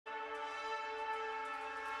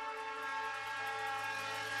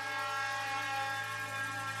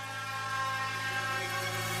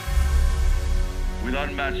With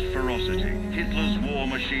unmatched ferocity, Hitler's war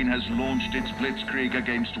machine has launched its blitzkrieg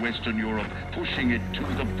against Western Europe, pushing it to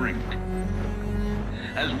the brink.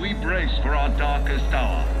 As we brace for our darkest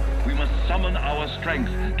hour, we must summon our strength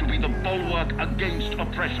to be the bulwark against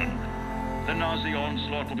oppression. The Nazi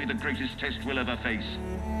onslaught will be the greatest test we'll ever face.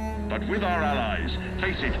 But with our allies,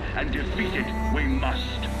 face it and defeat it we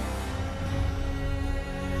must.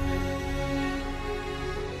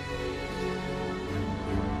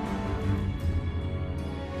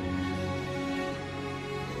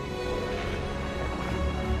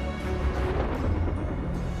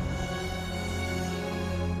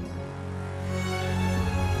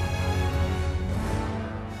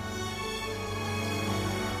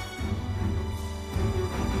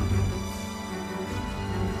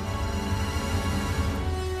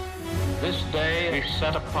 This day we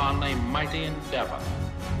set upon a mighty endeavor,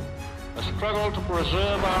 a struggle to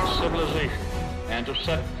preserve our civilization and to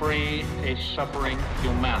set free a suffering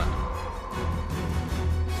humanity.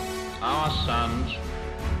 Our sons,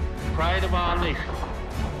 pride of our nation,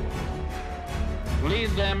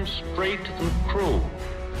 lead them straight and true.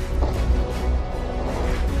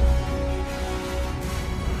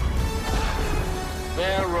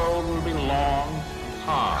 Their road will be long and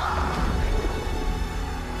hard.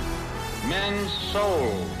 Men's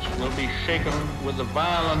souls will be shaken with the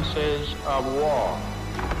violences of war.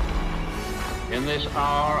 In this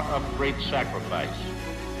hour of great sacrifice,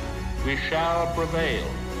 we shall prevail.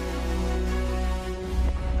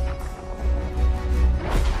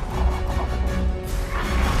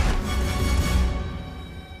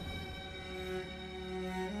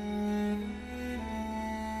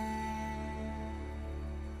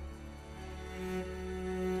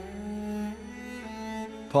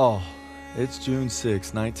 Paul, it's June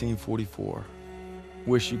 6, 1944.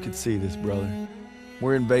 Wish you could see this, brother.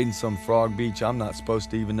 We're invading some frog beach I'm not supposed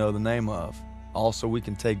to even know the name of. Also, we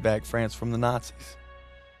can take back France from the Nazis.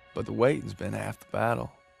 But the waiting's been half the battle.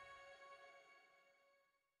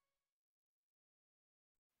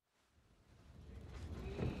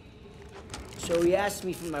 So he asked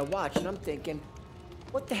me for my watch, and I'm thinking,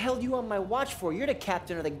 what the hell do you want my watch for? You're the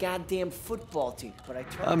captain of the goddamn football team. But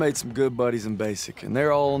I made some good buddies in basic, and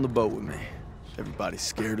they're all on the boat with me. Everybody's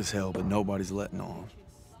scared as hell, but nobody's letting on.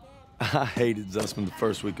 I hated Zussman the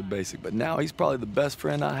first week of basic, but now he's probably the best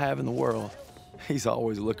friend I have in the world. He's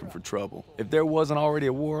always looking for trouble. If there wasn't already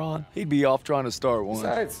a war on, he'd be off trying to start one.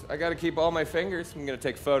 Besides, I gotta keep all my fingers. I'm gonna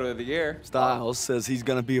take photo of the year. Styles says he's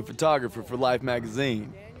gonna be a photographer for Life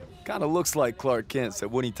magazine. Kinda looks like Clark Kent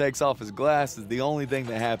said when he takes off his glasses, the only thing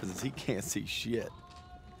that happens is he can't see shit.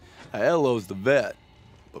 Elo's the vet,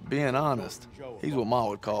 but being honest, he's what Ma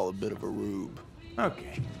would call a bit of a rube.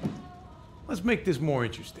 Okay, let's make this more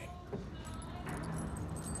interesting.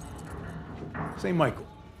 St. Michael,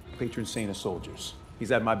 patron saint of soldiers. He's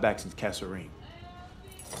had my back since Kasserine.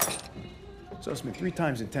 Zussman 3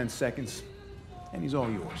 times in 10 seconds, and he's all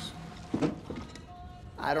yours.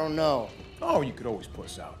 I don't know. Oh, you could always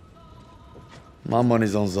puss out. My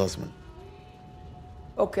money's on Zussman.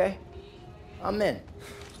 Okay, I'm in.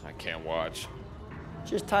 I can't watch.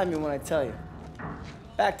 Just time me when I tell you.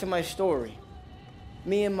 Back to my story.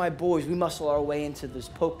 Me and my boys, we muscle our way into this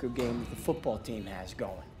poker game that the football team has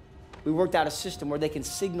going. We worked out a system where they can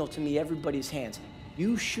signal to me everybody's hands.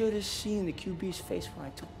 You should have seen the QB's face when I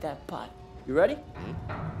took that pot. You ready?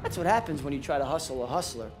 That's what happens when you try to hustle a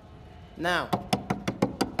hustler. Now,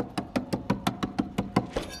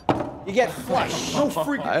 you get flushed. No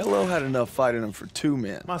freak. Elo had enough fight in him for 2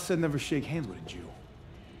 men. Ma said never shake hands with a Jew.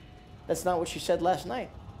 That's not what she said last night.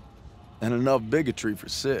 And enough bigotry for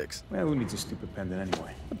 6. Well, who needs a stupid pendant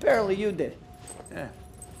anyway? Apparently you did. Yeah,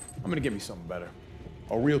 I'm gonna get me something better.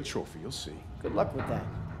 A real trophy, you'll see. Good luck with that.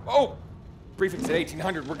 Oh! Briefing's at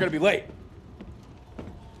 1800. We're gonna be late.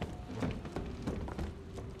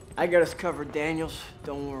 I got us covered, Daniels.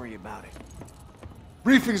 Don't worry about it.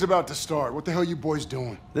 Briefing's about to start. What the hell you boys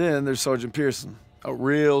doing? Then there's Sergeant Pearson, a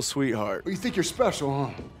real sweetheart. Well, you think you're special,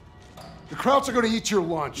 huh? The Krauts are gonna eat your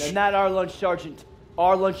lunch. They're not our lunch, Sergeant.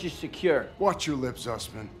 Our lunch is secure. Watch your lips,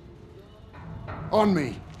 Zussman. On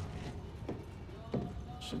me.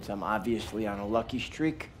 Since I'm obviously on a lucky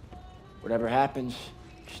streak, whatever happens,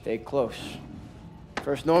 stay close.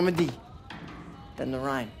 First Normandy, then the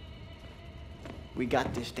Rhine. We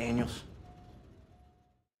got this, Daniels.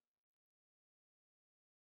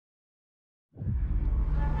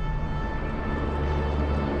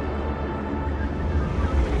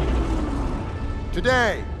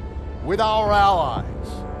 Today, with our allies,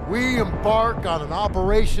 we embark on an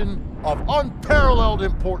operation of unparalleled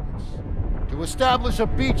importance to establish a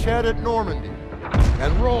beachhead at Normandy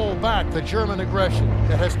and roll back the German aggression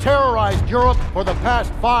that has terrorized Europe for the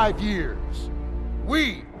past 5 years.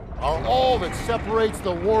 We are all that separates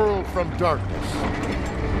the world from darkness.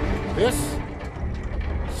 This,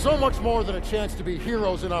 so much more than a chance to be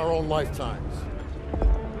heroes in our own lifetimes.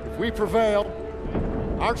 If we prevail,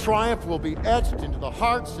 our triumph will be etched into the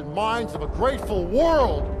hearts and minds of a grateful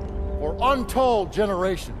world for untold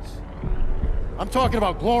generations. I'm talking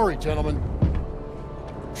about glory, gentlemen.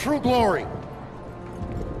 True glory.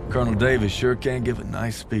 Colonel Davis sure can give a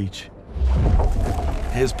nice speech.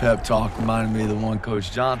 His pep talk reminded me of the one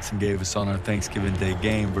Coach Johnson gave us on our Thanksgiving Day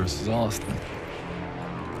game versus Austin.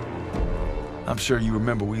 I'm sure you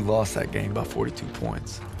remember we lost that game by 42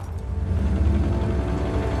 points.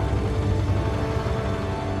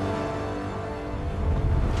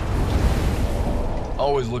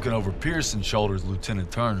 Always looking over Pearson's shoulders,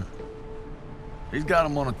 Lieutenant Turner. He's got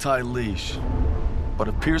him on a tight leash. But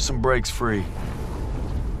if Pearson breaks free,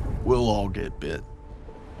 we'll all get bit.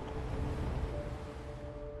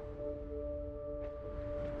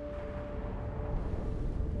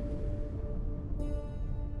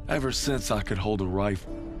 Ever since I could hold a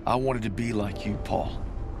rifle, I wanted to be like you, Paul.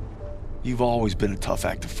 You've always been a tough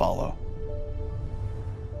act to follow.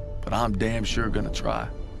 But I'm damn sure gonna try.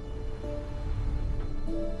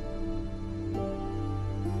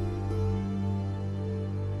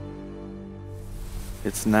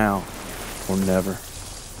 It's now or never.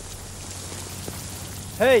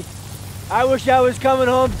 Hey, I wish I was coming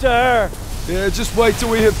home to her. Yeah, just wait till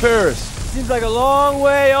we hit Paris. Seems like a long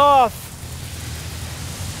way off.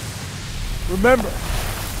 Remember,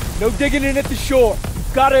 no digging in at the shore.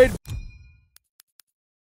 You've gotta...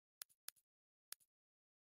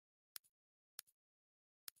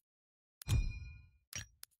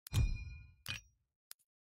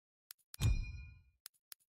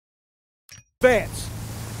 advance.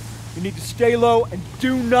 You need to stay low and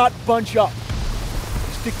do not bunch up.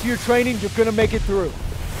 Stick to your training, you're gonna make it through.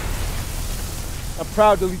 I'm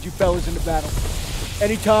proud to lead you fellas into battle.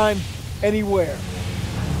 Anytime, anywhere.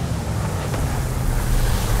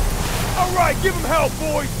 All right, give him hell,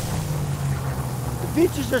 boys! The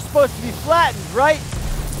beaches are supposed to be flattened, right?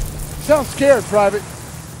 Sound scared, Private.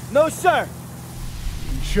 No, sir.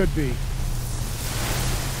 You should be.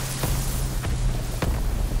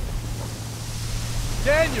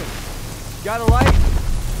 Daniel, got a light?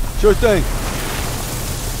 Sure thing.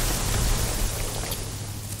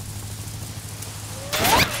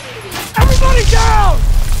 Everybody down!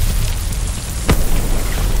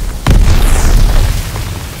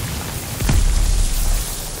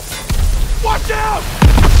 Watch out!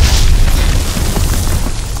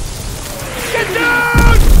 Get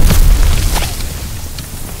down!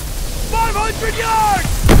 500 yards!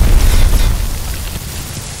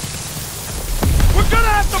 We're gonna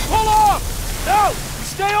have to pull off! No! We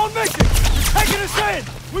stay on mission! You're taking us in!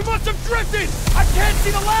 We must have drifted! I can't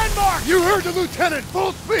see the landmark! You heard the lieutenant!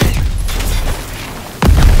 Full speed!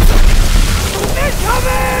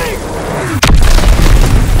 Incoming!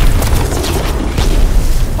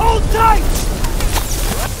 Hold tight!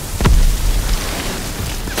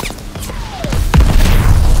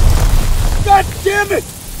 God damn it!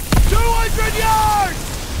 200 yards!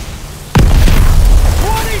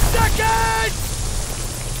 20 seconds!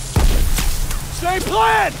 Same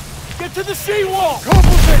plan! Get to the seawall!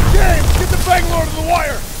 Complement, James! Get the Bangalore to the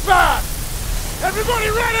wire! Fast! Everybody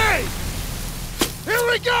ready! Here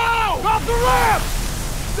we go! Drop the ramp!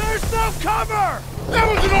 There's no cover! That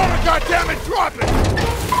was an order, goddammit! Drop it!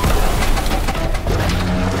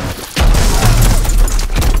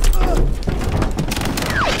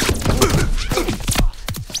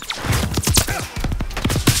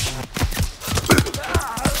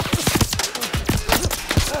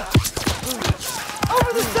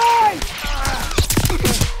 Over the side!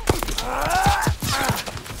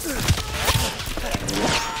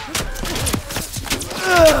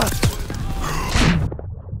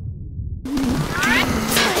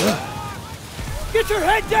 Get your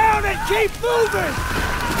head down and keep moving!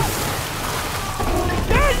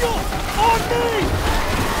 Daniel! On me!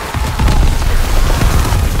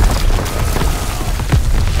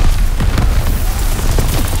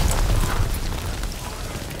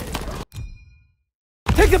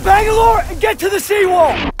 Take the Bangalore and get to the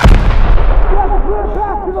seawall! We have a clear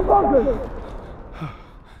path to the bunker!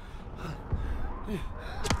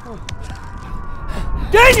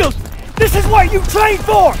 Daniels! This is what you trained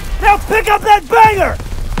for! Now pick up that banger!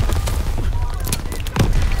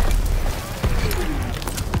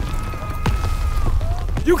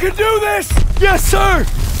 You can do this! Yes, sir!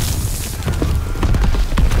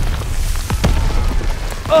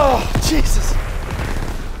 Oh, Jesus.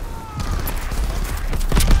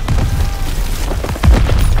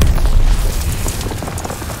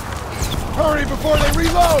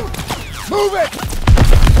 Move it!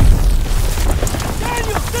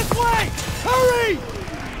 Daniel, this way! Hurry!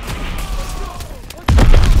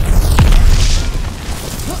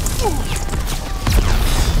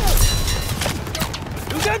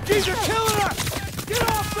 Those MGs are killing us! Get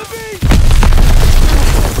off the beach!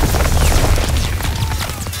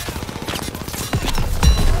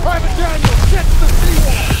 Private Daniel, get to the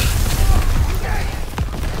seawall!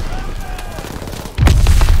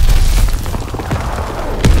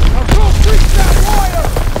 Now go breach that wire!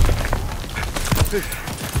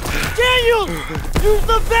 Daniel! Use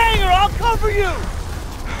the banger, I'll cover you!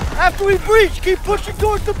 After we breach, keep pushing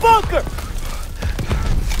towards the bunker!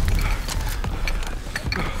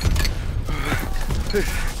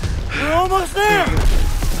 We're almost there!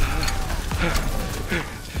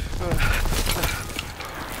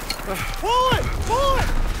 Pull it! Pull it!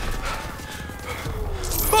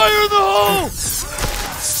 Fire in the hole!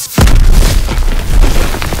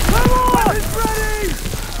 Come on! It's ready!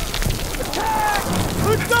 Attack!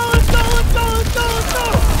 Let's go! Let's go! Let's go! Let's go! Let's go!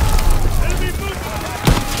 Enemy movement!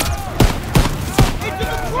 Into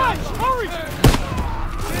the crunch! Hurry!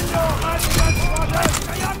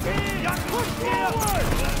 Push forward!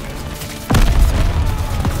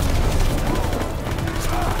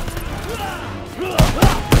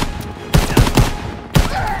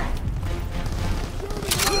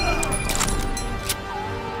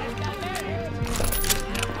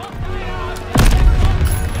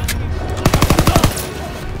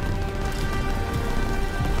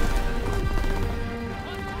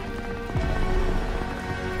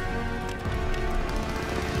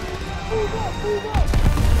 Move up, move up!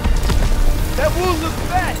 That wound looks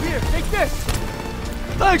bad. Here, take this!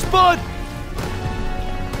 Thanks, bud!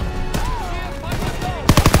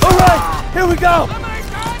 All right, here we go!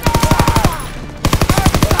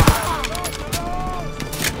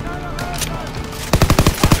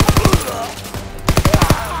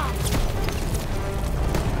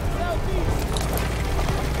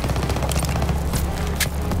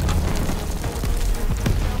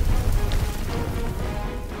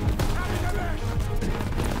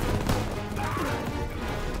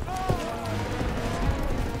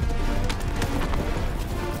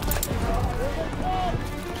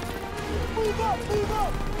 Move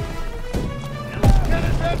up! Get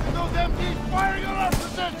advanced to those MGs firing on our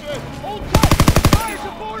position! Hold tight! Fire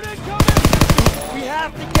support incoming! We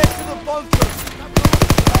have to get to the bunker!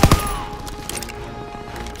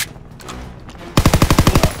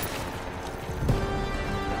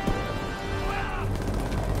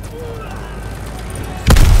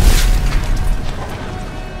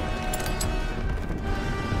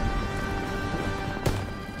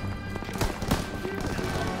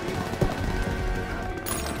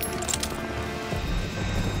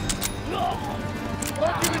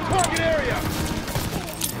 Lock in the target area!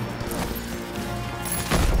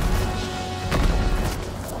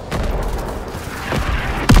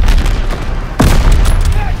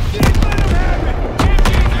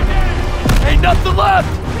 Ain't nothing left!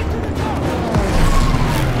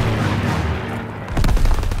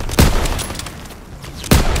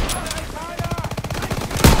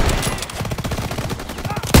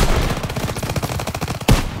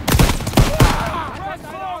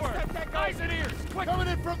 Coming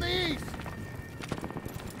in from the east!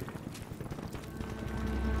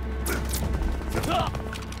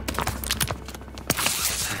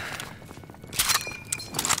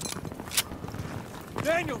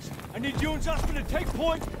 Daniels, I need you and Zussman to take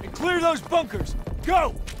point and clear those bunkers.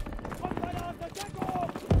 Go! Right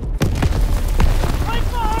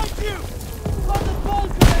behind you! On the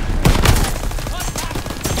bunker!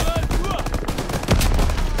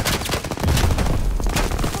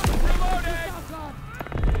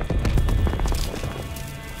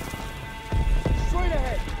 Straight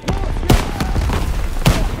ahead!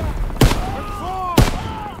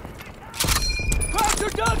 Cracks are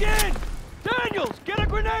dug in! Daniels, get a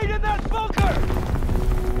grenade in that bunker!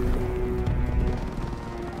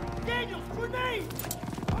 Daniels, grenade!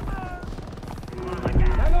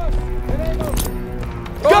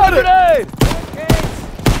 Got it! Grenade!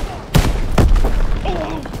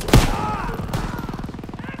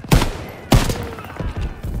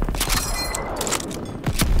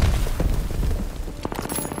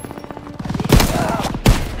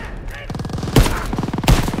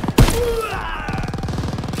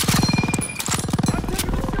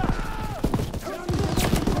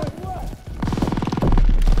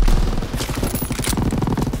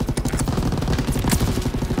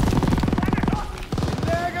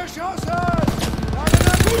 Show, sir!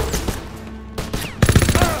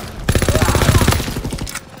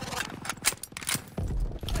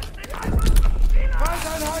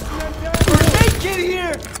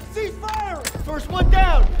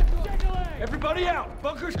 Everybody out!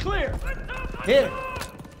 Bunker's clear! Here.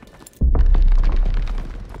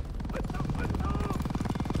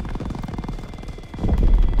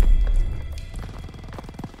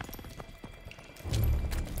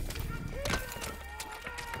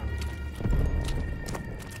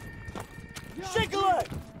 Shake a leg!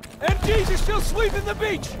 MGs are still sweeping the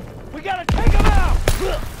beach! We gotta take them out!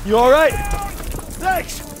 You all right?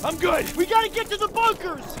 Thanks! I'm good! We gotta get to the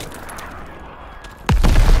bunkers!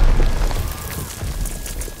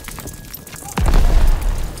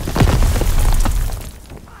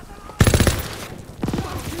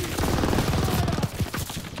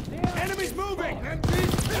 Enemy's moving!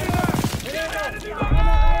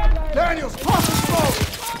 Daniels, cross the smoke!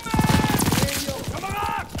 Come on!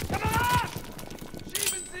 Come on!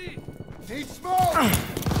 Need smoke!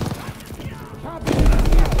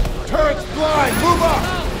 Turret's blind! Move up!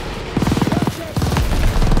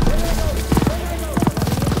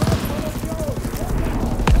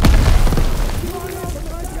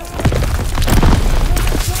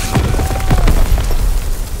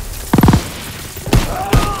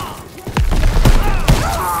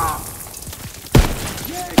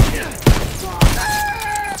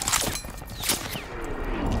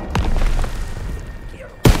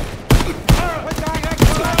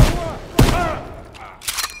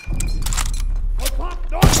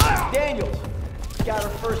 Daniels, got her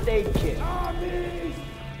first aid kit.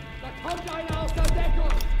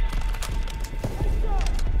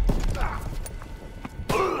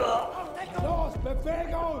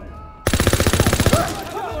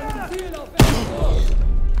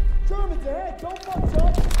 Germans ahead, don't fuck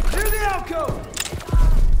up! Clear the alcove!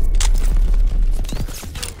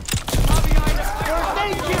 First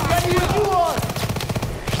aid kit ready when you are.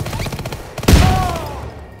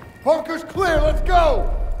 Bunker's clear, let's go!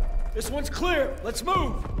 This one's clear, let's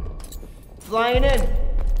move! Flying in.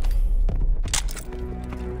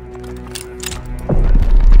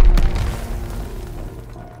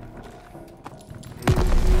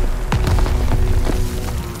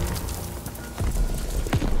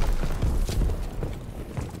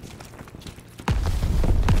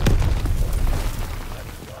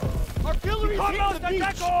 Artillery's hitting the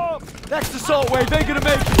beach! Next assault wave ain't gonna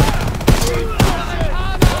make it.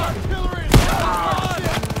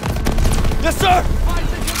 Yes, sir!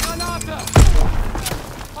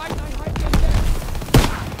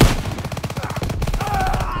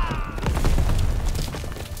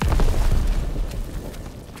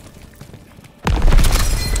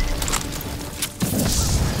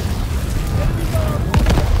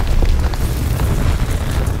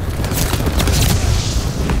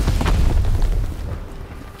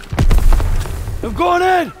 I'm going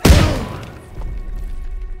in!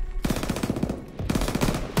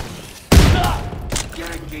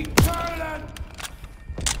 Keep turning!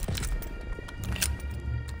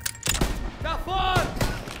 Davon!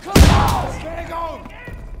 Come on! Stay on!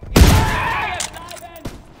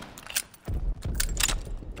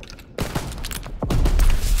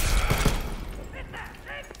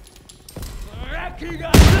 Right through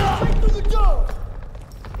the door!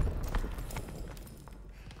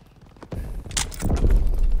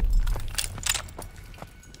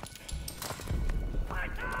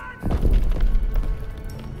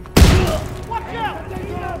 Watch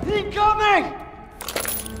out! Incoming!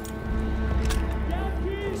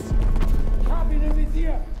 Yankees! Copy them with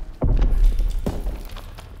you.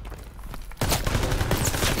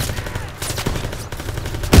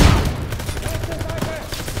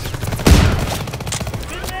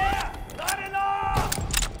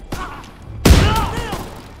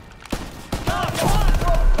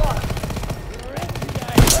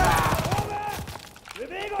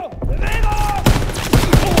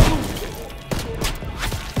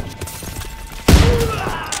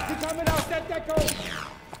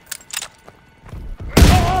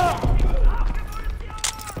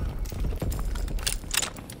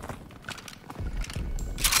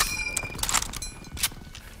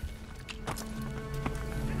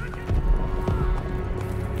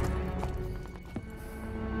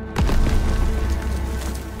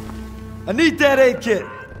 I need that aid kit.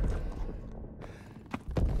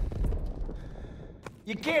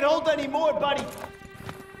 You can't hold any more, buddy.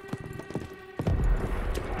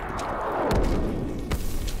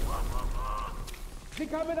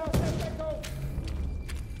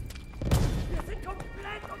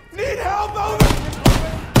 Need help, over!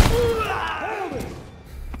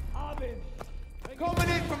 Coming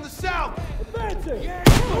in from the south! Advancing!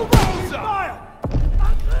 Move on! Fire!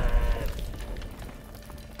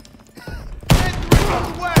 From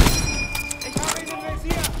the west!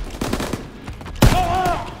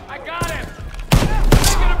 I got him!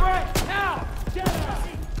 Taking a break! Now!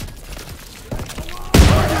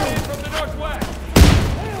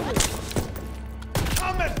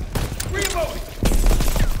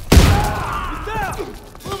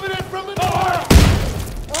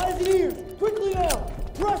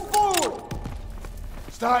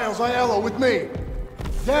 Styles, Aiello, with me.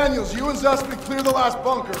 Daniels, you and Zussman clear the last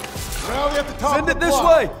bunker. Rally at the top Send of the it this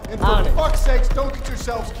block. way. And for fuck's sakes, don't get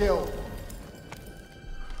yourselves killed.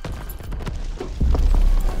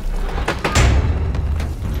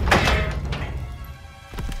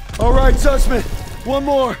 All right, Zussman. One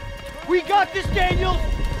more. We got this, Daniels!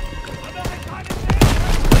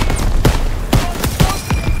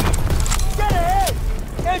 Get ahead!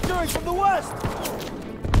 Entering from the west!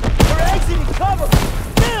 We're exiting cover!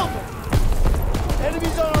 Nailed them!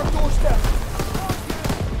 Enemies on our doorstep!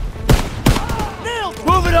 Nailed them!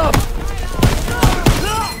 Move it up!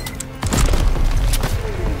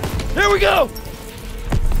 Here we go!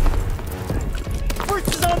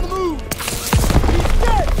 Fritz is on the move! He's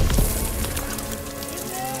dead!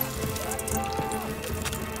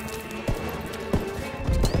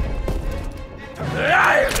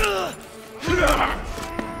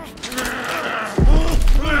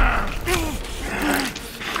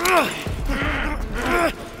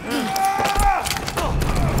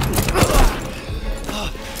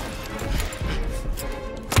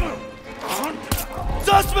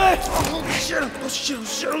 Zussman! Oh shit! Oh shit! Oh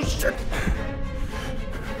shit! Oh shit!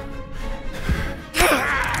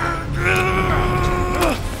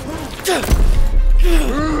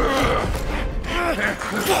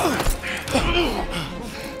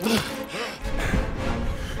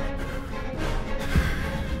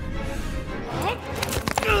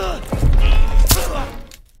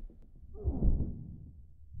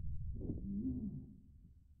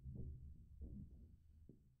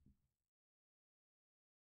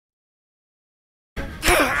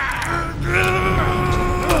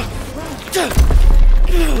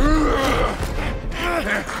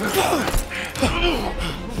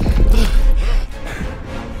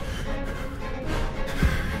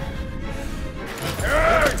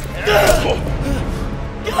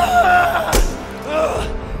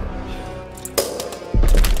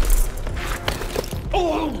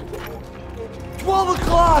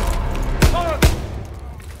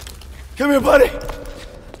 Come here, buddy.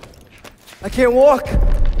 I can't walk.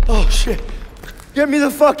 Oh, shit. Get me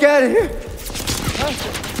the fuck out of here.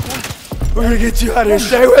 We're gonna get you out of here.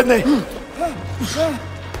 Stay with me.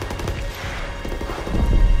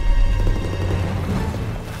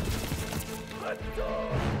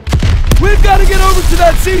 We've got to get over to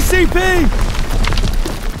that CCP.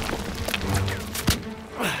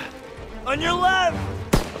 On your left!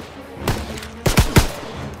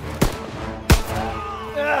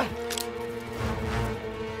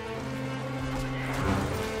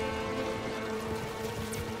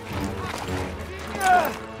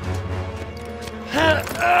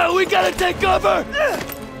 We gotta take cover!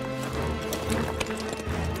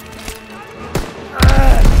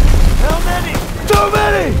 How many? Too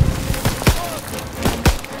many!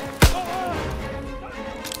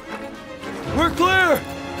 We're clear!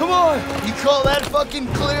 Come on! You call that fucking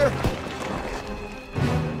clear?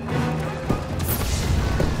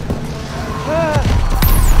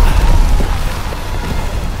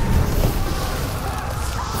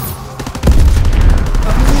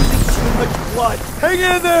 Blood. Hang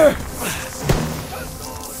in there!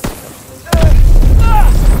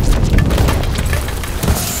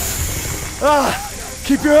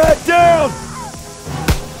 Keep your head down!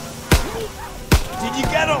 Did you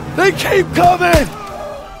get him? They keep coming!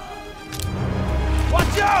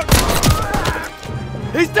 Watch out!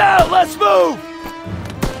 He's down! Let's move!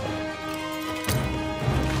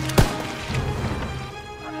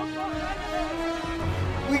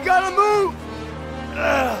 We gotta move!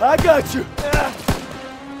 I got you!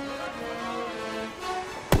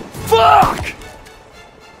 Fuck!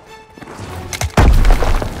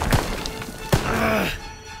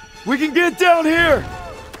 We can get down here!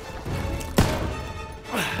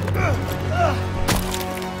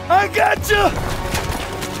 I got you!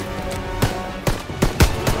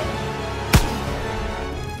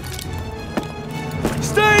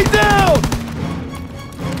 Stay down!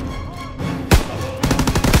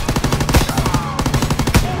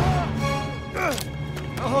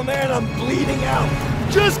 Oh man, I'm bleeding out.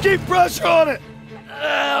 Just keep pressure on it!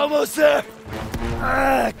 Almost there!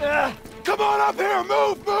 Come on up here!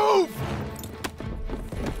 Move! Move!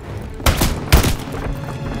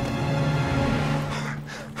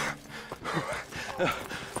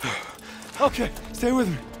 Okay, stay with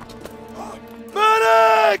me.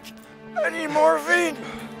 Medic! I need morphine.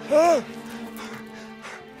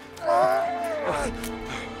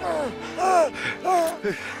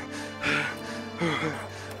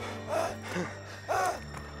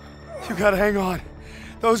 You gotta hang on.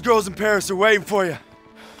 Those girls in Paris are waiting for you.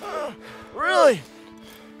 Really?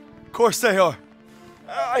 Of course they are.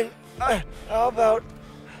 How about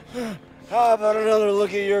How about another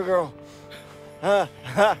look at your girl? Huh?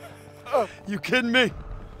 You kidding me?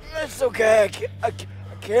 It's okay. I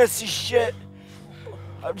can't see shit.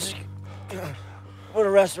 I'm just gonna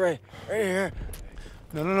rest right here.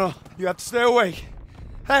 No. You have to stay awake.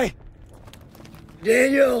 Hey!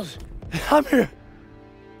 Daniels, I'm here.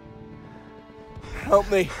 help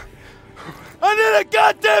me. I need a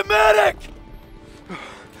goddamn medic!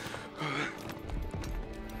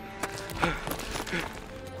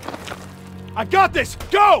 I got this!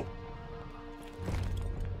 Go!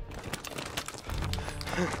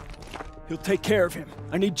 He'll take care of him.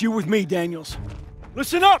 I need you with me, Daniels.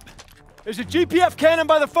 Listen up! There's a GPF cannon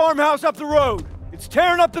by the farmhouse up the road. It's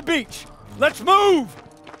tearing up the beach. Let's move!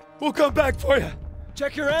 We'll come back for you.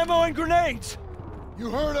 Check your ammo and grenades. You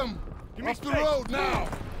heard him. Give me Off the space. road now.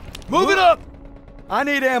 Move it up! I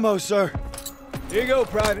need ammo, sir. Here you go,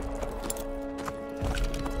 Private.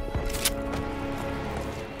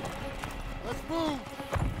 Let's move.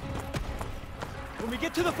 When we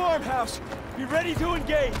get to the farmhouse, be ready to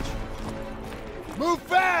engage. Move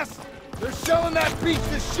fast. They're shelling that beach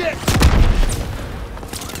to shit.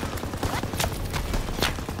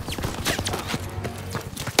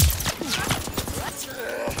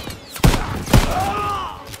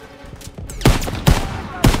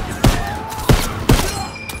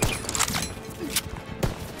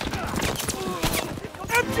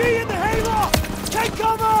 MG in the hayloft! Take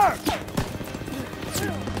cover!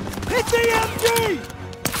 Hit the MG!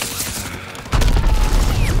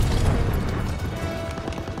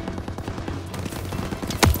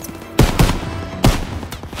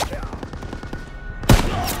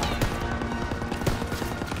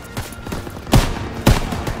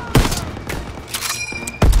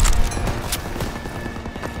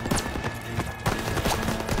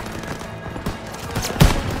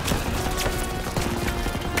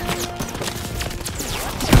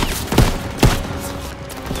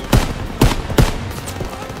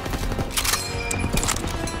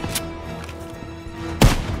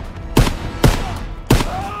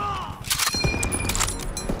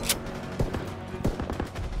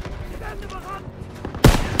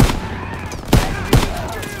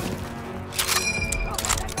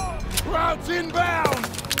 Crowd's inbound.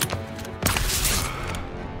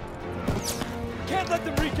 Can't let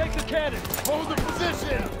them retake the cannon! Hold the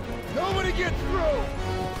position. Nobody gets through.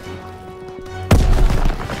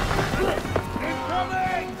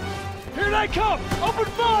 Incoming. Here they come! Open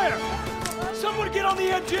fire! Someone get on the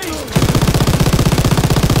MG!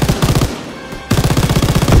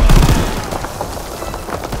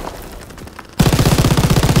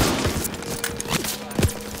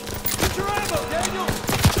 Get your ammo, Daniel!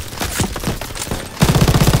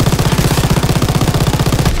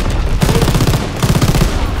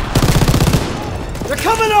 They're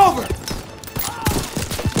coming over!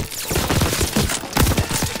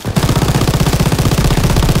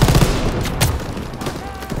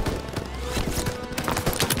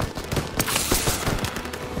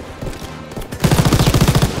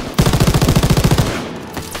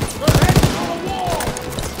 They're heading for the wall.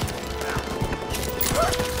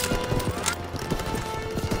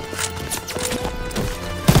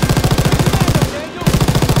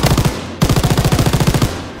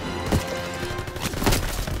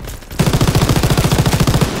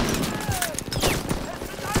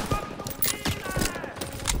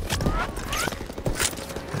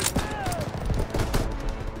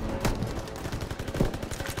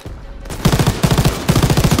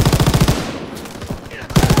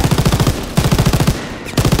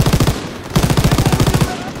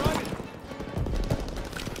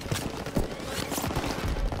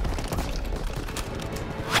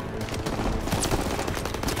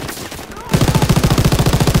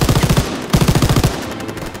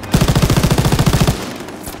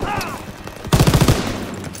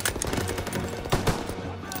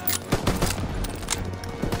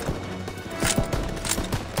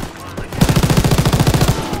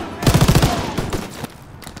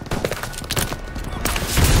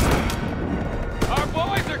 Our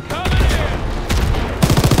boys are coming in!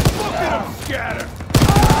 Look at them scatter.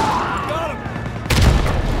 Got him!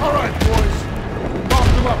 All right, boys.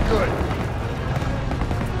 Locked them up good.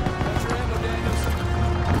 That's your ammo, Daniels.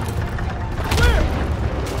 Clear!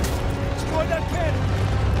 Destroy that cannon!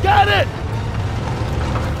 Got it!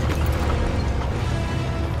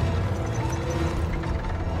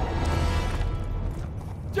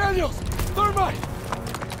 Daniels! Thermite!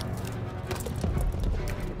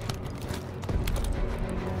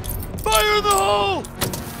 Fire in the hole!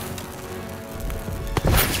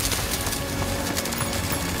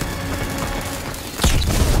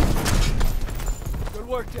 Good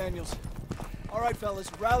work, Daniels. All right, fellas,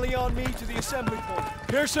 rally on me to the assembly point.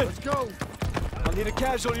 Pearson! Let's go. I'll need a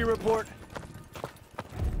casualty report.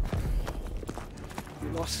 We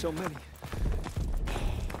lost so many.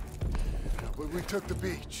 But we took the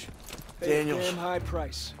beach. Paid a damn high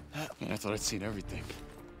price. Man, I thought I'd seen everything.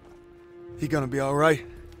 He gonna be all right?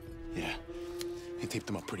 Yeah, he taped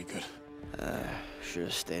him up pretty good. Should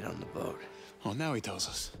have stayed on the boat. Oh, now he tells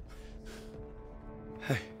us.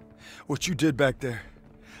 Hey, what you did back there,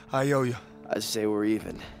 I owe you. I say we're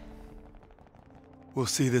even. We'll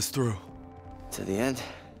see this through. To the end?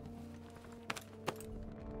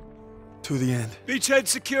 To the end. Beachhead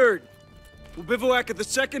secured. We'll bivouac at the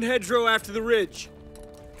second hedgerow after the ridge.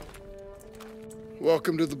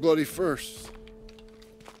 Welcome to the bloody first.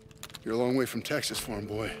 You're a long way from Texas, farm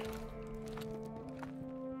boy.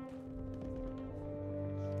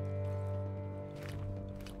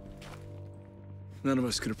 None of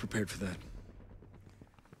us could have prepared for that.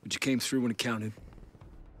 But you came through when it counted.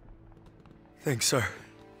 Thanks, sir.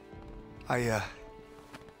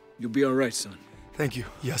 You'll be all right, son. Thank you.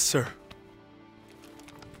 Yes, sir.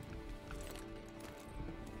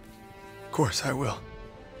 Of course I will.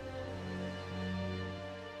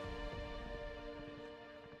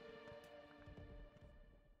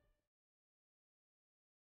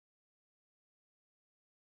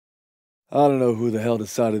 I don't know who the hell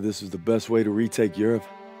decided this was the best way to retake Europe,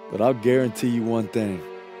 but I'll guarantee you one thing.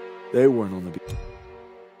 They weren't on the beach.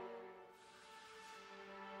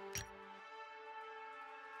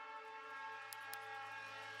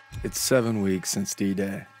 It's 7 weeks since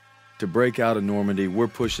D-Day. To break out of Normandy, we're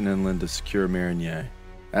pushing inland to secure Marigny.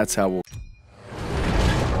 That's how we'll...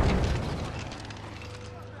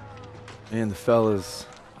 Me and the fellas,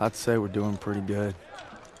 I'd say we're doing pretty good.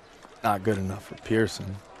 Not good enough for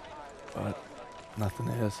Pearson, but nothing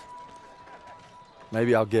is.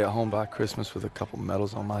 Maybe I'll get home by Christmas with a couple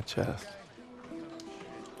medals on my chest.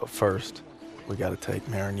 But first, we gotta take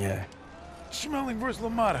Marigny. Schmeling versus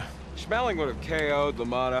LaMotta. Schmeling would have KO'd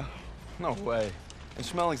LaMotta. No way. And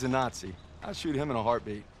Schmelling's a Nazi. I'd shoot him in a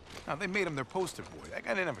heartbeat. Now, they made him their poster boy. That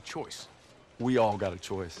guy didn't have a choice. We all got a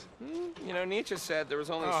choice. You know, Nietzsche said there was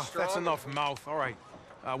only strong... That's enough mouth. All right.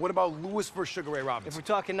 What about Lewis versus Sugar Ray If Robinson? we're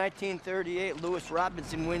talking 1938, Lewis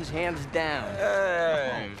Robinson wins hands down.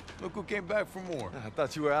 Hey! Look who came back for more. I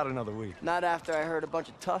thought you were out another week. Not after I heard a bunch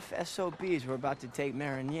of tough SOBs were about to take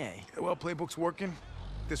Marigny. Yeah, well, playbook's working.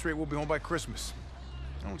 At this rate, we'll be home by Christmas.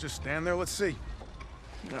 Don't just stand there. Let's see.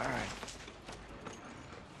 All right.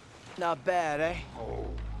 Not bad, eh? Oh.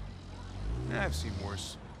 Yeah, I've seen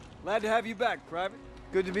worse. Glad to have you back, Private.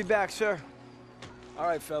 Good to be back, sir. All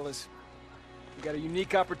right, fellas. We got a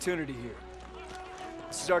unique opportunity here.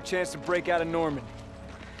 This is our chance to break out of Normandy.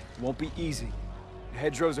 It won't be easy. The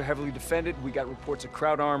hedgerows are heavily defended. We got reports of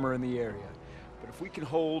Kraut armor in the area. But if we can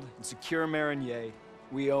hold and secure Marigny,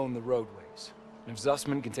 we own the roadways. And if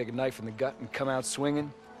Zussman can take a knife in the gut and come out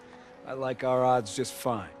swinging, I like our odds just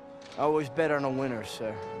fine. Always bet on a winner,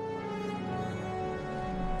 sir.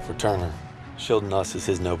 For Turner, shielding us is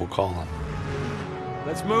his noble calling.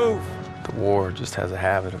 Let's move. The war just has a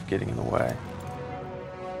habit of getting in the way.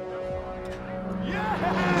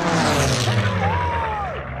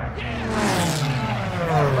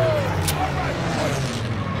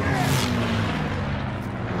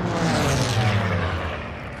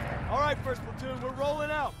 All right, first platoon, we're rolling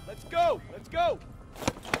out. Let's go, let's go.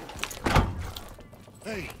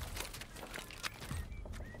 Hey.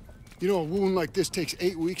 You know, a wound like this takes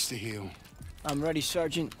 8 weeks to heal. I'm ready,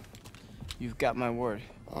 Sergeant. You've got my word.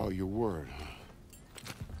 Oh, your word, huh?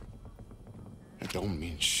 That don't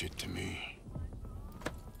mean shit to me.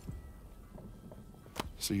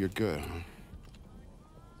 So you're good, huh?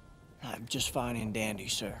 I'm just fine and dandy,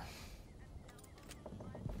 sir.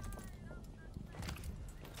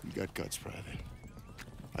 You got guts, Private.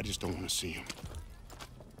 I just don't want to see them.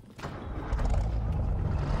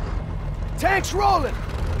 Tanks rolling!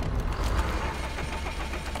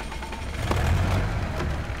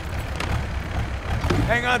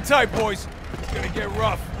 Hang on tight, boys. It's gonna get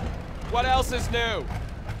rough. What else is new?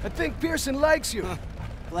 I think Pearson likes you.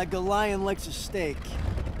 Like a lion likes a steak.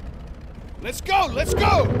 Let's go! Let's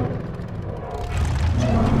go!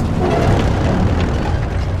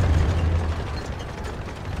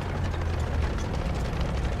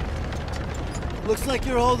 Looks like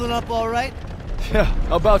you're holding up all right. Yeah,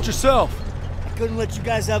 how about yourself? I couldn't let you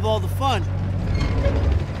guys have all the fun.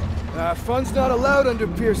 Fun's not allowed under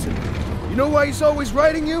Pearson. You know why he's always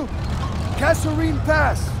writing you? Kasserine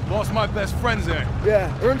Pass. Lost my best friends there.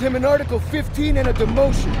 Yeah, earned him an Article 15 and a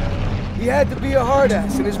demotion. He had to be a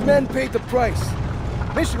hard-ass, and his men paid the price.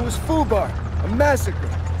 Mission was FUBAR, a massacre.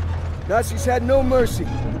 Nazis had no mercy.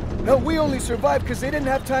 No, we only survived because they didn't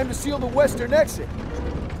have time to seal the western exit.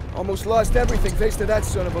 Almost lost everything thanks to that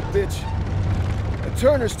son of a bitch. And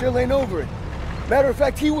Turner still ain't over it. Matter of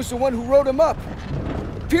fact, he was the one who wrote him up.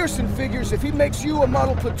 Pearson figures if he makes you a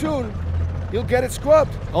model platoon, he'll get it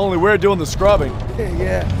scrubbed. Only we're doing the scrubbing.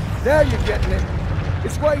 Yeah, now you're getting it.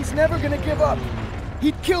 It's why he's never gonna give up.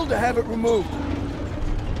 He'd kill to have it removed.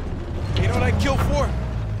 You know what I'd kill for?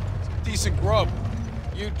 Some decent grub.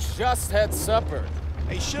 You just had supper.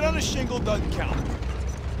 Hey, shit on a shingle doesn't count.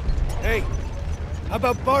 Hey, how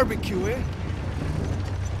about barbecue, eh?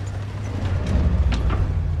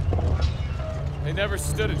 They never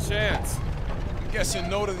stood a chance. I'm guessing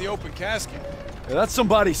no to the open casket. Yeah, that's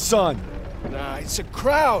somebody's son. Nah, it's a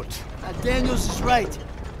crowd. Daniels is right.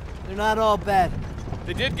 They're not all bad.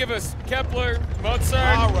 They did give us Kepler,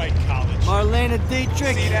 Mozart. All right, college. Marlena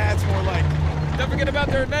Dietrich. See, that's more like Don't forget about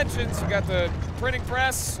their inventions. You got the printing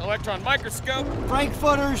press, electron microscope.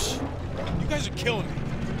 Frankfurters. you guys are killing me.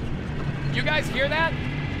 You guys hear that?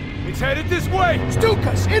 It's headed this way.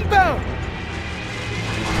 Stukas, inbound.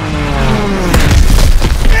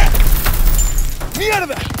 Me out of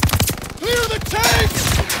that. Clear the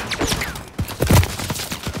tanks.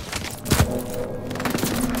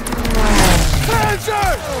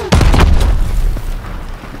 Panzers!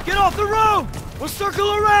 Get off the road! We'll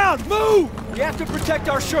circle around! Move! We have to protect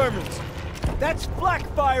our Shermans. That's flak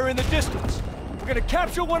fire in the distance. We're gonna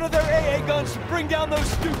capture one of their AA guns to bring down those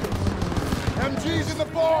stupids. MG's in the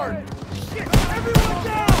barn! Shit! Everyone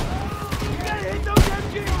down! You gotta hit those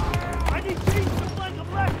MGs! I need teams to flank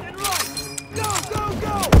them left and right! Go, go,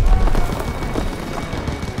 go!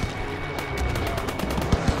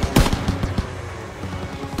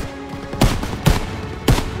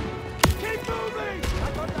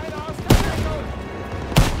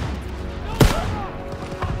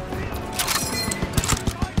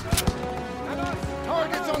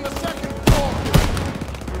 Target's on the second floor!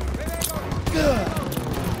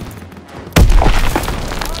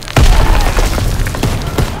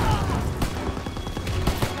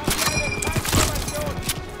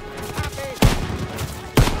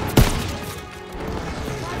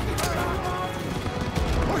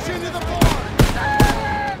 Push into the barn!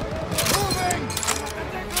 Moving!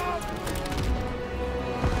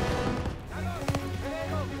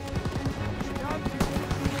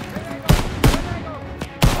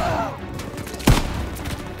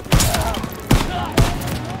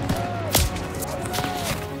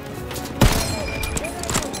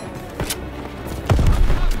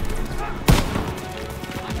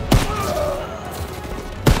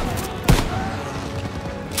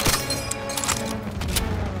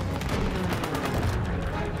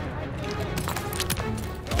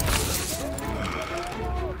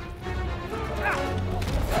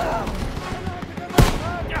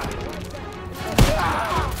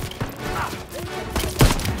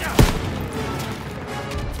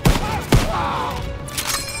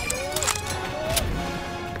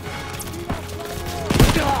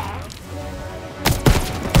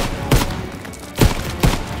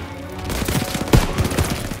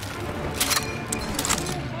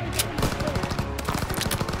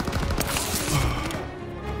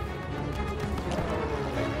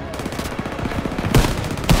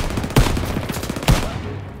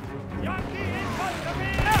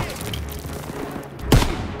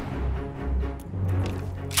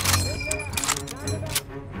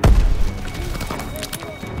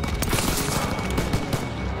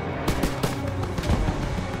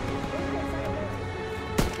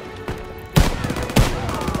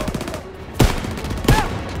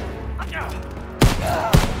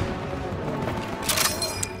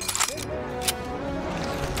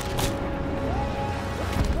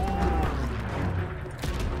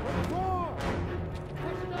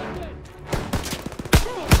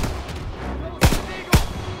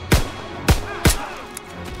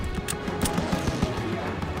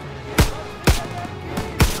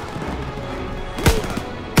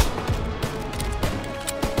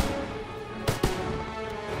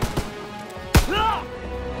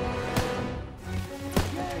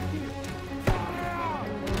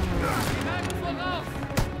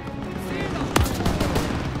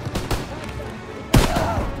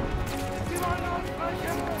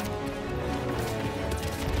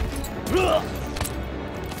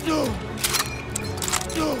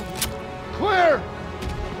 Clear!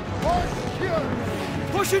 Barn secure!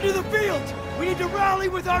 Push into the field! We need to rally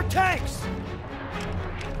with our tanks!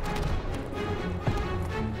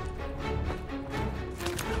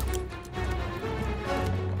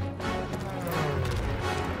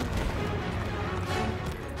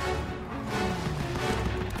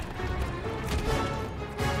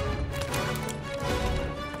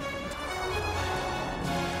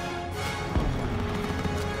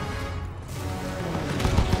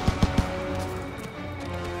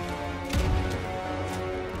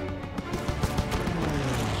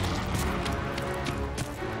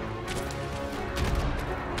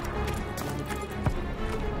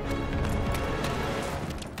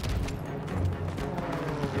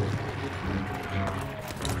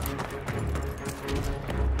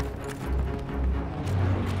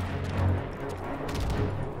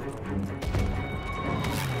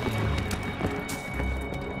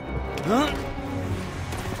 Spread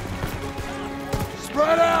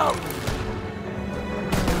out!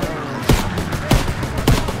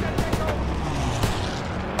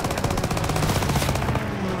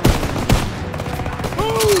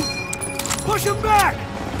 Move! Push him back!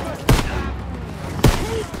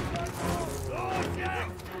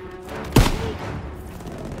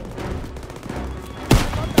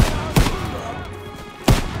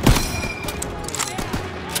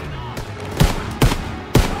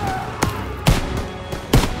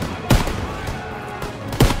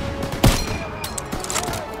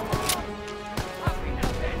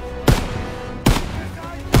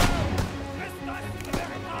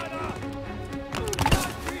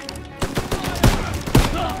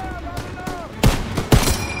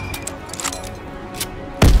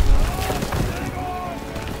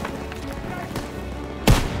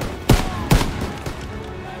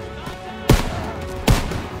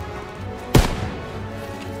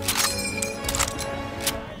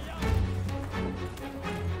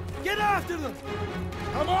 After them!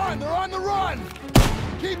 Come on, they're on the run!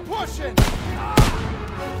 Keep pushing!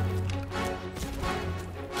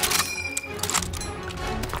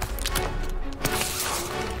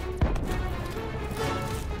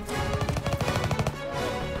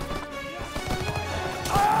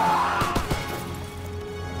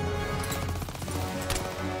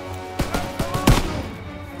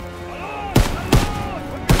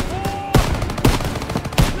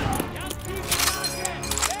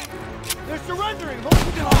 Surrendering! Hold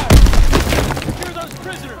the line! Secure those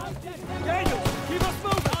prisoners! Daniel, keep us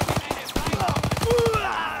moving!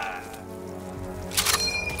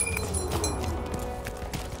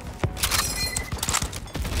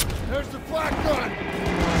 There's the flak gun!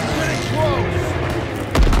 Getting close!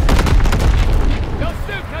 Those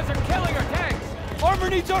Stukas are killing our tanks! Armor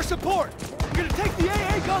needs our support! We're gonna take the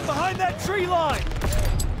AA gun behind that tree line!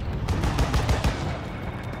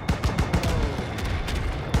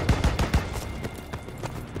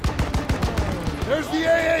 There's the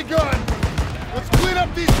AA gun! Let's clean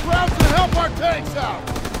up these crowds and help our tanks out!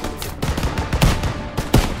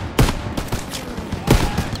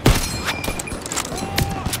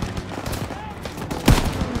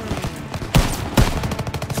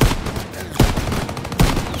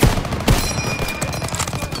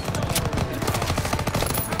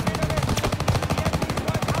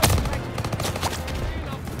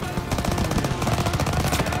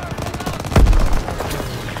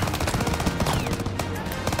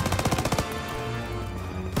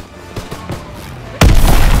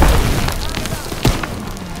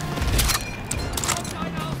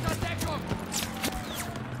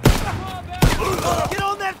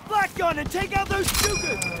 And take out those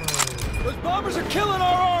Stukas! Those bombers are killing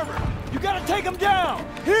our armor! You gotta take them down!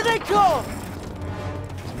 Here they come!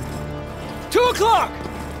 2 o'clock!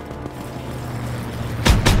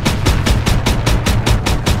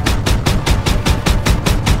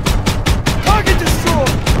 Target destroyed!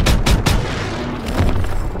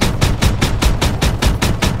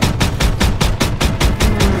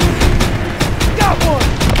 Got one!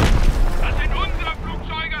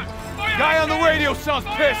 Guy on the radio sounds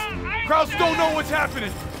pissed! Crowds don't know what's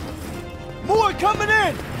happening! More coming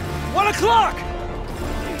in! 1 o'clock!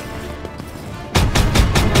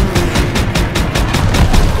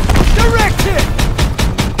 Direct hit!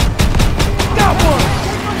 Got one!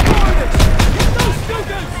 Get those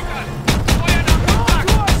Stukas! Come on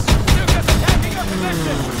to us! Stukas attacking our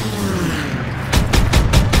position!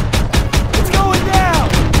 It's going down!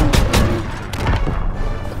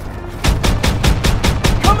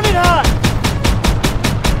 Coming in hot!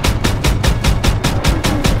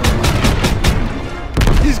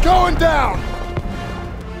 He's going down!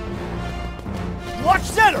 Watch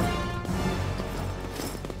center!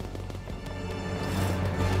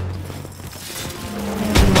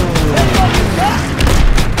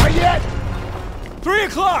 Not yet! 3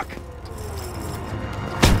 o'clock!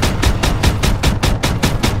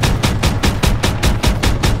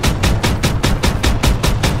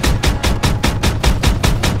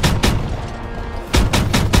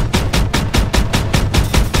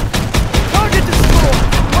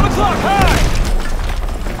 High!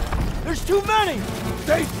 There's too many!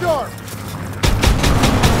 Stay sharp!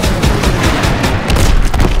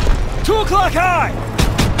 2 o'clock high!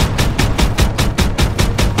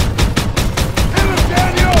 Hit him,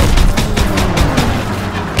 Daniel!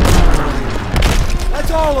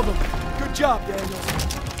 That's all of them. Good job, Daniel.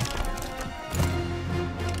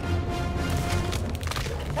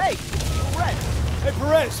 Hey, Perez! Hey,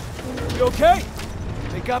 Perez! You okay?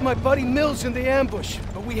 They got my buddy Mills in the ambush,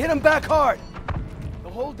 but we hit him back hard. The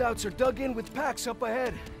holdouts are dug in with packs up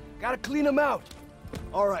ahead. Gotta clean them out.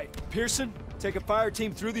 All right, Pearson, take a fire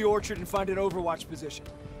team through the orchard and find an overwatch position.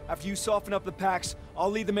 After you soften up the packs,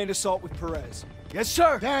 I'll lead the main assault with Perez. Yes,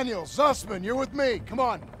 sir! Daniel, Zussman, you're with me. Come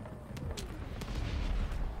on.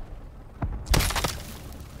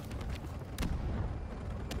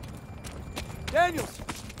 Daniels,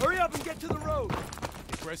 hurry up and get to the road!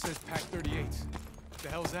 Brett says Pack 38s. What the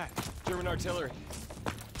hell's that? German artillery.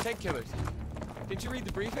 Tank killers. Didn't you read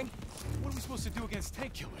the briefing? What are we supposed to do against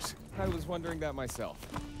tank killers? I was wondering that myself.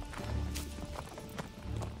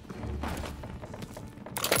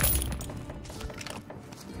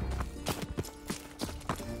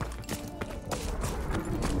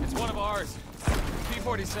 It's one of ours.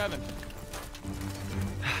 P-47.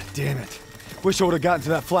 Damn it. Wish I would have gotten to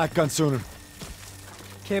that flak gun sooner.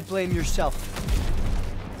 Can't blame yourself.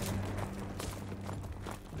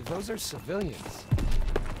 Those are civilians.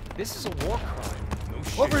 This is a war crime. No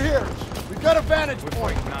shit. Over here! We've got a vantage We're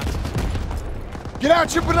point! fighting Nazis. Get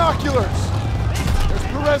out your binoculars! There's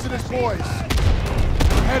Perez and his boys.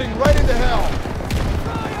 We're heading right into hell.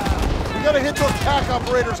 We gotta hit those pack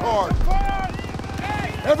operators hard.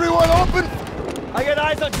 Everyone open! I got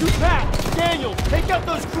eyes on 2 packs! Daniel, take out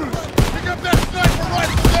those crews! Pick up that sniper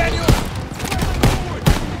rifle, Daniel!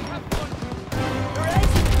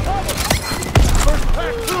 First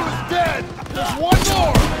pack crew is dead! There's one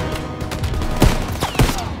more!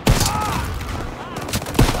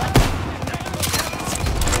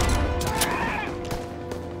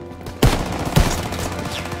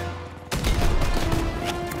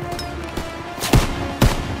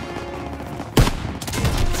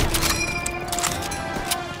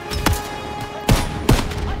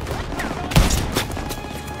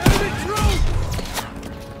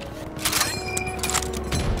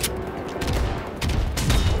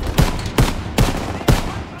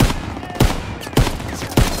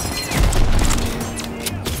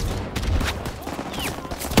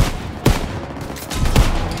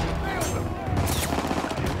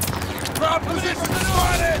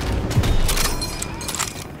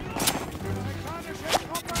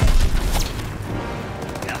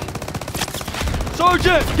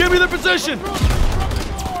 Sergeant, give me the position!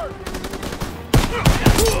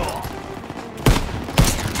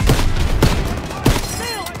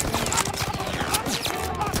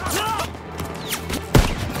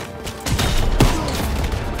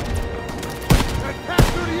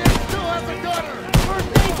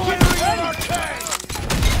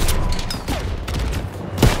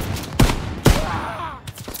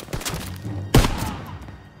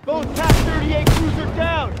 Those Pack 38 crews are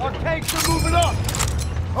down! Our tanks are moving up!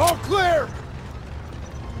 All clear!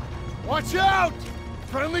 Watch out!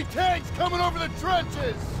 Friendly tanks coming over the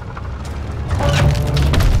trenches!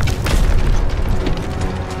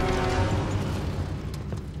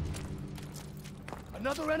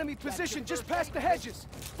 Another enemy position just past the hedges!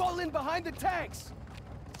 Fall in behind the tanks!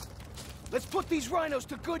 Let's put these rhinos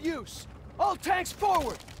to good use! All tanks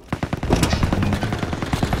forward!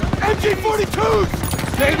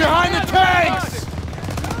 MG-42s! Stay behind the tanks!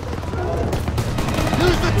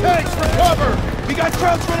 Use the tanks for cover! We got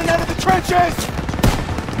crowds running out of the trenches!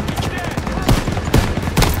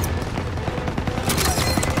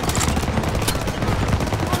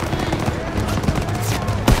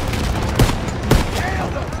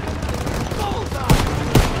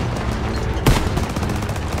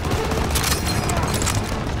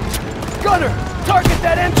 Gunner! Target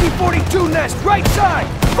that MG-42 nest! Right side!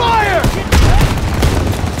 Fire!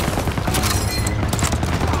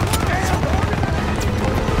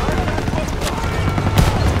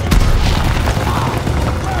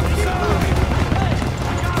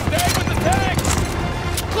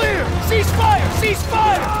 Cease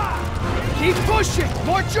fire! Keep pushing!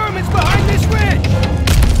 More Germans behind this ridge!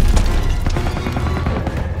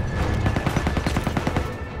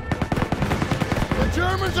 The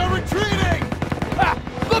Germans are retreating! Ha!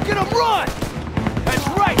 Look at them run! That's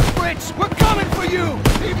right, Fritz! We're coming for you!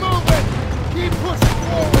 Keep moving! Keep pushing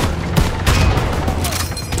forward!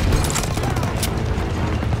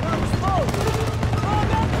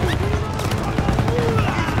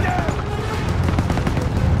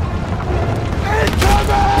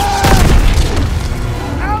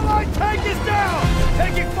 Allied tank is down!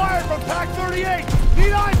 Taking fire from Pack 38!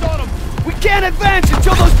 Need eyes on them! We can't advance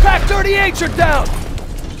until those Pack 38s are down!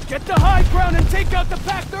 Get the high ground and take out the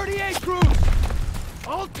Pack 38 crews!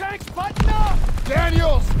 All tanks button up!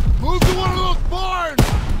 Daniels, move to one of those barns!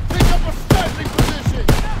 Take up a standing position!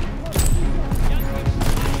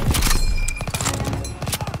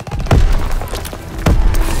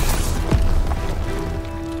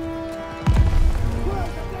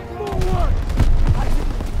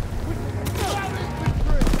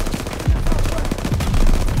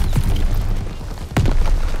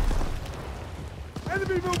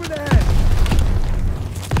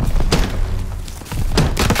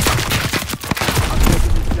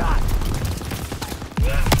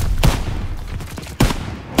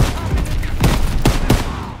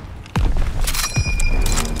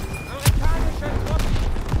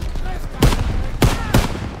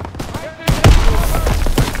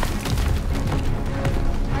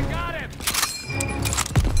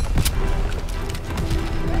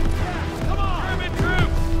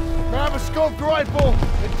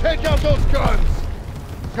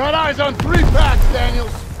 Got eyes on 3 packs,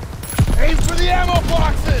 Daniels. Aim for the ammo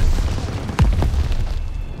boxes!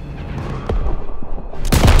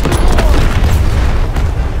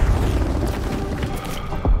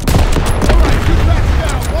 Alright, 2 packs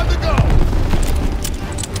down, 1 to go.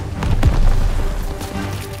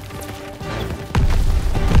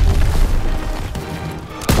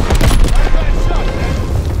 Not a bad shot,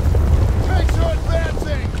 Daniels. Tanks are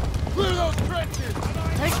advancing. Clear those trenches.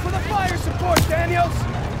 Thanks for the fire support, Daniels!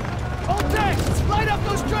 All tanks, light up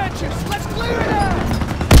those trenches! Let's clear it out!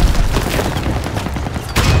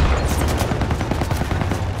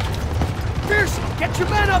 Pearson, get your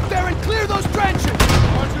men up there and clear those trenches!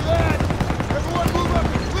 Roger that! Everyone move up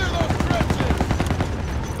and clear those trenches!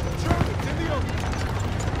 Germans in the open!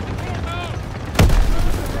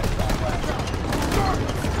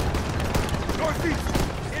 Northeast!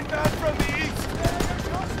 Inbound from the east!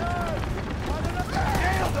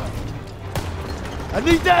 Nailed them! I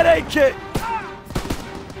need that aid kit!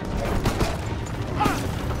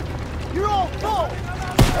 You're all full!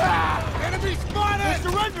 Enemy spotted! They're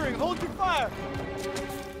surrendering! Hold your fire!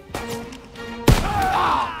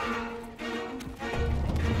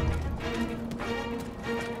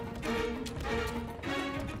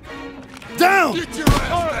 Down! Get your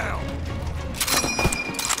ass down!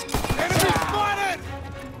 Enemy spotted!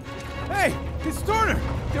 Hey! It's Turner!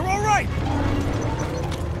 They're all right!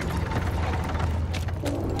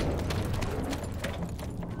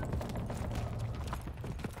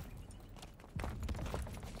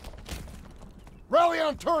 Rally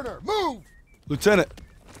on Turner! Move! Lieutenant,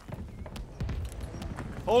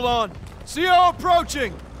 Hold on. CO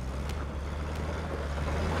approaching!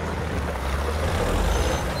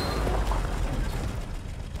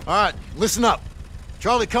 All right, listen up.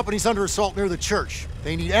 Charlie Company's under assault near the church.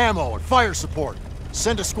 They need ammo and fire support.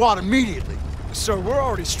 Send a squad immediately. Sir, we're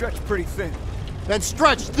already stretched pretty thin. Then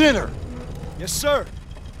stretch thinner. Yes, sir.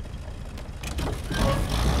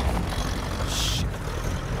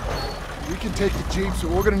 We can take the jeep, so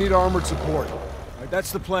we're gonna need armored support. All right,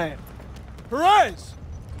 that's the plan. Perez!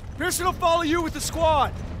 Pearson will follow you with the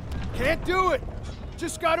squad. Can't do it.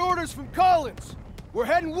 Just got orders from Collins. We're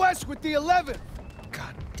heading west with the 11th.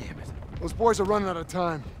 God damn it. Those boys are running out of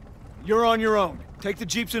time. You're on your own. Take the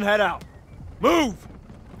jeeps and head out. Move!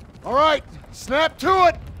 All right, snap to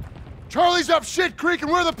it. Charlie's up shit creek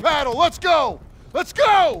and we're the paddle. Let's go! Let's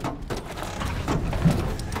go!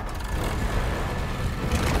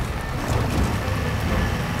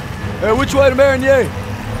 hey, which way to Marigny?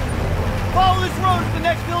 Follow this road to the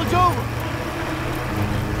next village over.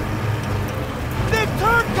 Big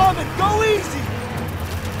turn coming! Go easy!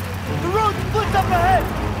 The road splits up ahead!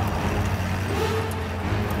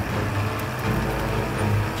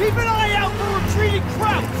 Keep an eye out for retreating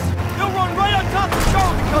Krauts! They'll run right on top of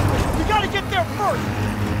Charlie Company! We gotta get there first!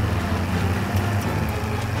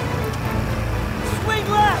 Swing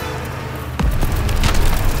left!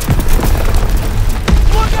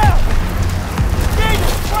 Look out!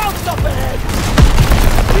 Daniel, Krauts up ahead!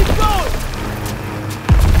 Keep going!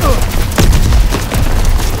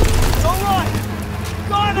 It's alright!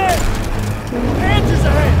 Got it! Panthers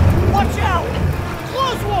ahead! Watch out!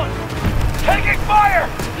 Close one! Taking fire!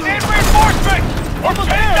 Need reinforcements! We're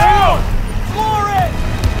pinned down! Floor it!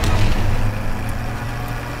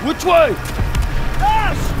 Which way?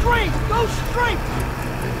 Ah! Straight! Go straight!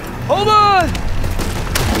 Hold on!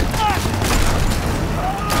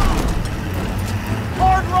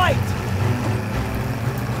 Hard right!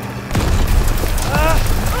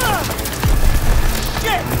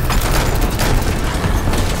 Shit!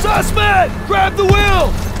 Suspect! Grab the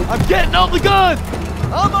wheel! I'm getting on the gun!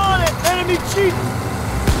 I'm on it! Enemy chief!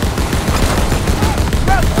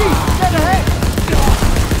 Grab chief! Get ahead!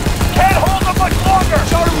 Can't hold them much longer!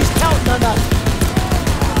 Charlie's counting on us!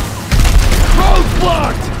 Road's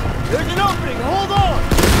blocked! There's an opening! Hold on!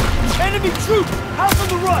 Enemy troops! House on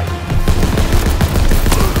the right!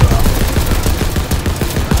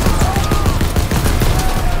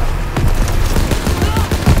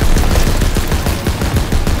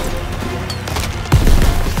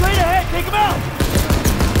 Straight ahead! Take him out!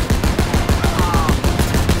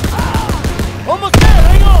 Almost there!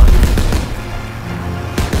 Hang on!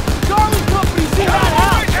 Charlie Company's in that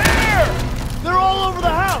house! Here! They're all over the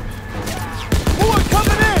house! More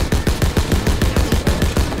coming in!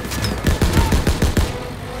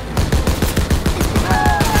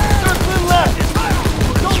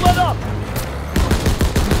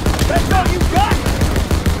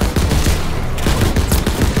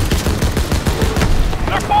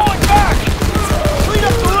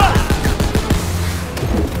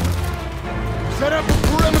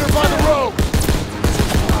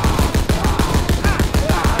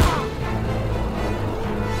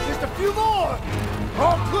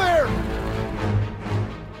 All clear!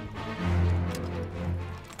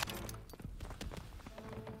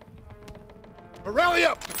 Rally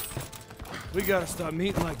up! We gotta stop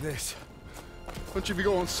meeting like this. Why don't you be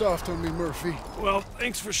going soft on me, Murphy? Well,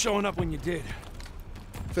 thanks for showing up when you did.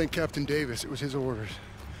 Thank Captain Davis. It was his orders.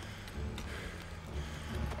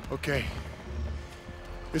 Okay.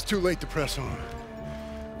 It's too late to press on.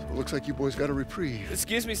 So it looks like you boys got a reprieve.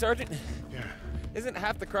 Excuse me, Sergeant? Yeah. Isn't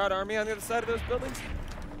half the crowd army on the other side of those buildings?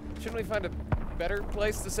 Shouldn't we find a better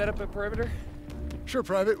place to set up a perimeter? Sure,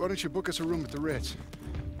 Private. Why don't you book us a room at the Ritz?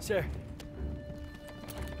 Sir.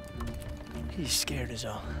 He's scared as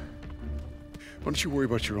all. Why don't you worry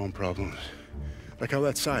about your own problems? Like how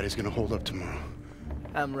that side is gonna hold up tomorrow.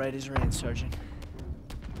 I'm right as rain, Sergeant.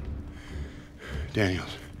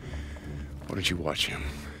 Daniels, why don't you watch him?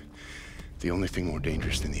 The only thing more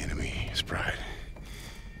dangerous than the enemy is pride.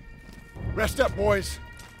 Rest up, boys.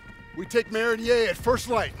 We take Marigny at first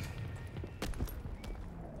light.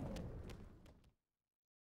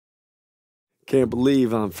 Can't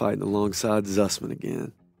believe I'm fighting alongside Zussman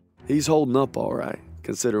again. He's holding up all right,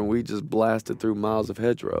 considering we just blasted through miles of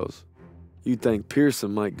hedgerows. You'd think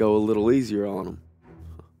Pearson might go a little easier on him.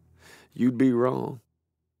 You'd be wrong.